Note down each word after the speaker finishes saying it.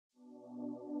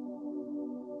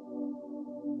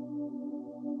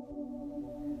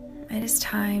It is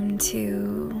time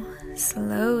to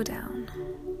slow down.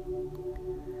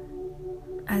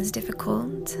 As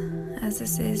difficult as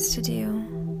this is to do,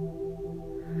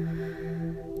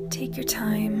 take your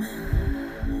time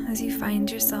as you find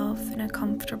yourself in a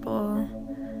comfortable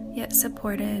yet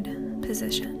supported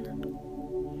position.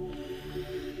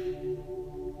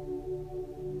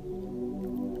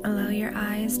 Allow your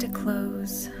eyes to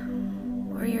close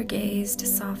or your gaze to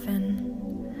soften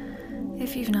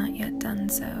if you've not yet done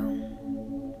so.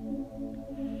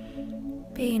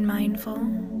 Being mindful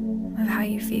of how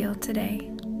you feel today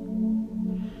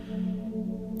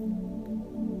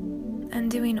and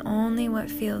doing only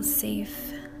what feels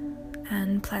safe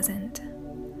and pleasant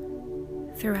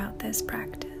throughout this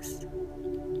practice.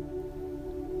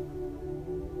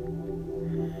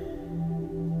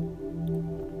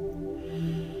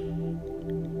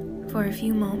 For a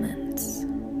few moments,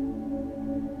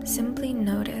 simply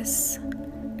notice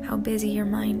how busy your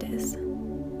mind is.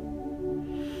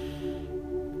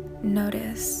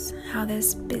 Notice how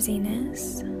this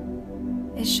busyness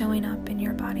is showing up in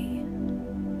your body.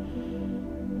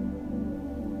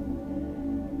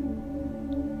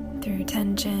 Through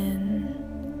tension,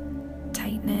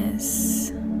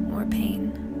 tightness, or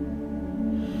pain.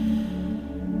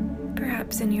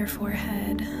 Perhaps in your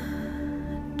forehead,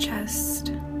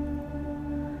 chest,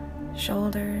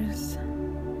 shoulders,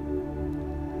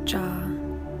 jaw,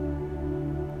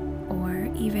 or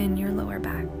even your lower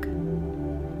back.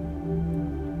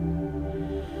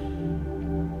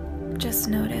 Just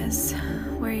notice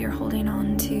where you're holding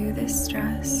on to this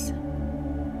stress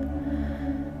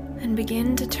and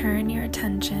begin to turn your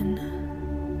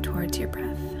attention towards your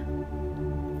breath.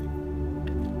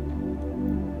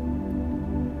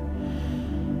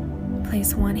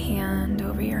 Place one hand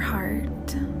over your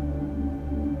heart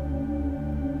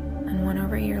and one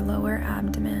over your lower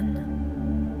abdomen.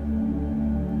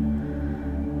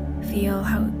 Feel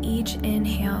how each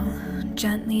inhale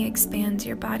gently expands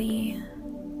your body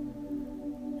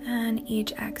and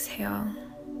each exhale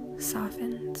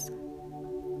softens.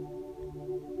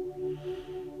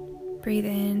 Breathe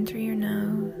in through your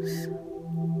nose.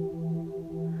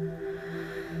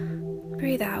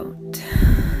 Breathe out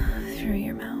through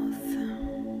your mouth.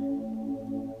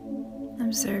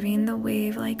 Observing the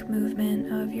wave-like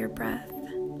movement of your breath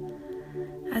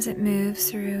as it moves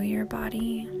through your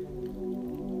body,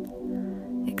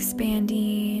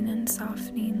 expanding and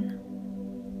softening.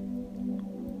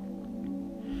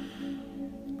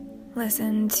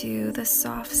 Listen to the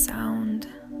soft sound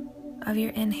of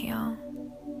your inhale,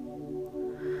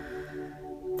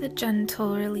 the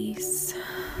gentle release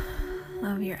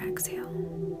of your exhale.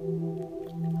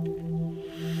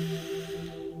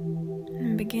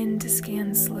 And begin to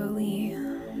scan slowly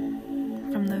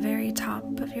from the very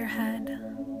top of your head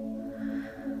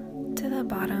to the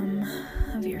bottom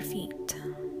of your feet.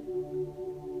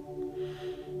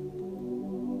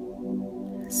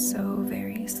 So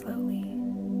very slowly.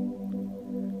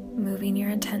 Moving your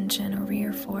attention over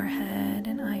your forehead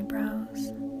and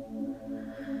eyebrows.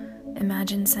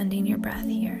 Imagine sending your breath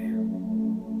here.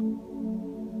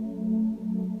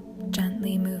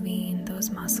 Gently moving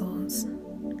those muscles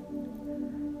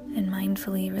and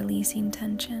mindfully releasing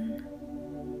tension.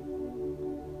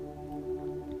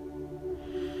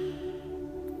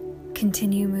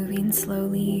 Continue moving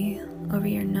slowly over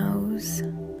your nose,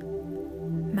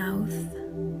 mouth,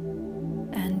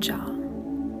 and jaw.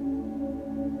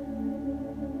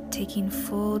 Taking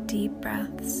full deep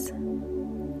breaths,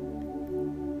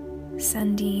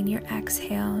 sending your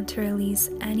exhale to release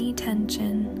any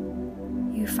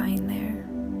tension you find there.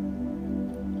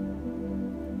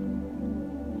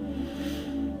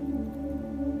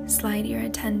 Slide your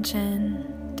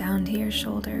attention down to your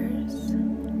shoulders,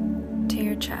 to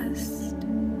your chest,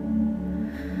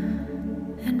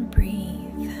 and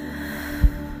breathe.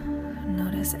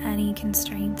 Notice any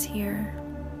constraints here.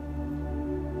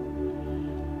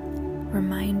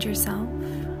 Remind yourself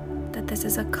that this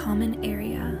is a common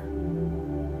area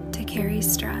to carry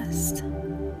stress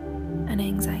and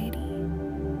anxiety.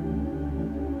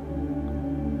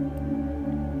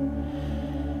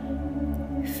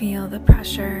 Feel the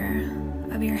pressure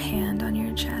of your hand on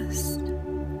your chest.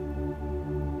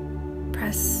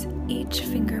 Press each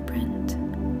fingerprint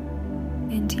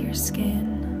into your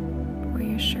skin or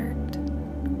your shirt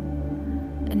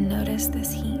and notice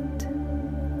this heat.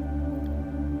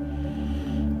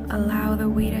 Allow the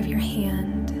weight of your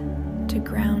hand to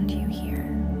ground you here,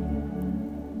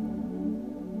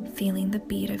 feeling the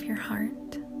beat of your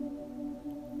heart,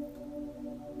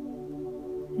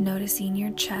 noticing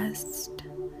your chest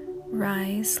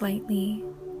rise slightly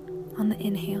on the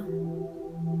inhale,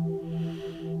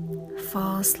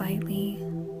 fall slightly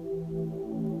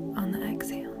on the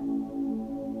exhale.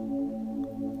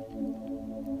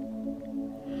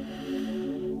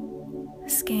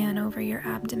 Scan over your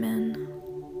abdomen,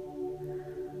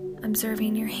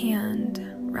 observing your hand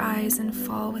rise and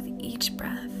fall with each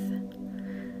breath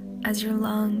as your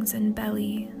lungs and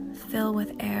belly fill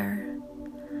with air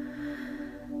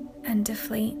and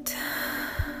deflate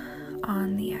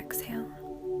on the exhale.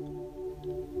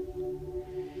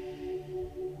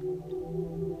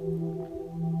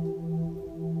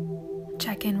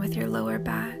 Check in with your lower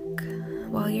back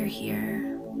while you're here.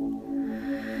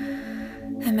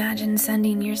 Imagine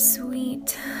sending your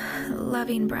sweet,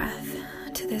 loving breath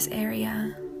to this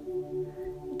area,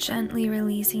 gently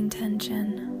releasing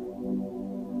tension.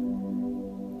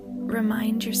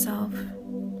 Remind yourself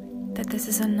that this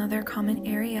is another common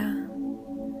area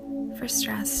for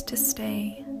stress to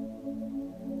stay,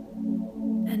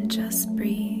 and just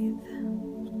breathe.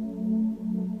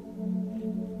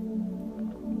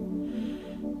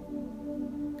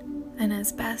 And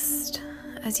as best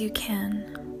as you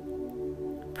can,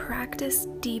 practice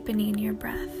deepening your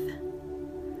breath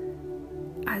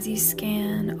as you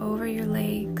scan over your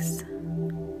legs,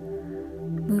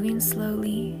 moving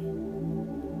slowly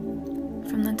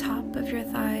from the top of your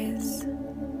thighs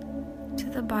to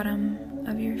the bottom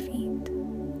of your feet,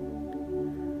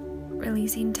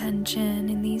 releasing tension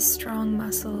in these strong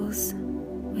muscles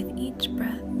with each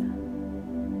breath.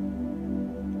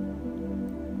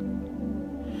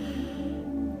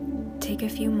 Take a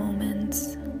few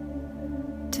moments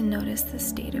to notice the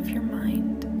state of your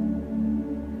mind.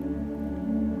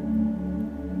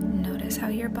 Notice how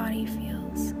your body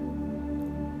feels.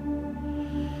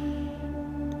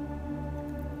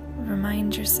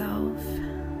 Remind yourself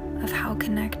of how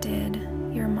connected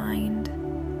your mind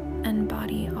and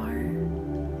body are.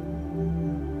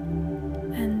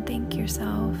 And thank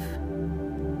yourself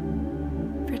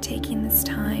for taking this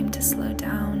time to slow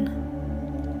down.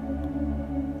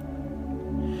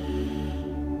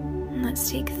 Let's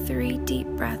take 3 deep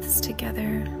breaths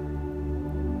together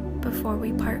before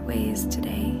we part ways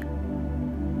today.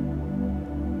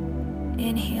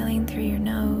 Inhaling through your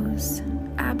nose,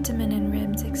 abdomen and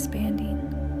ribs expanding.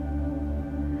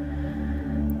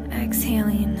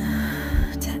 Exhaling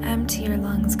to empty your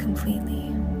lungs completely.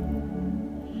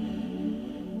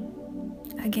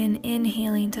 Again,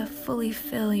 inhaling to fully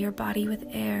fill your body with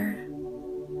air.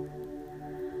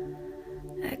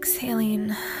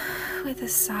 Exhaling with a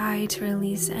sigh to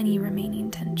release any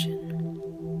remaining tension.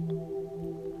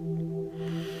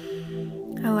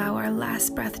 Allow our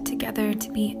last breath together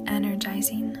to be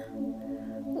energizing,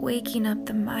 waking up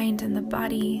the mind and the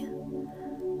body,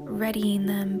 readying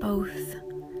them both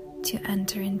to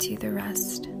enter into the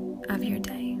rest of your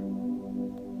day.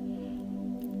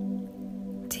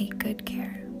 Take good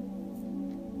care.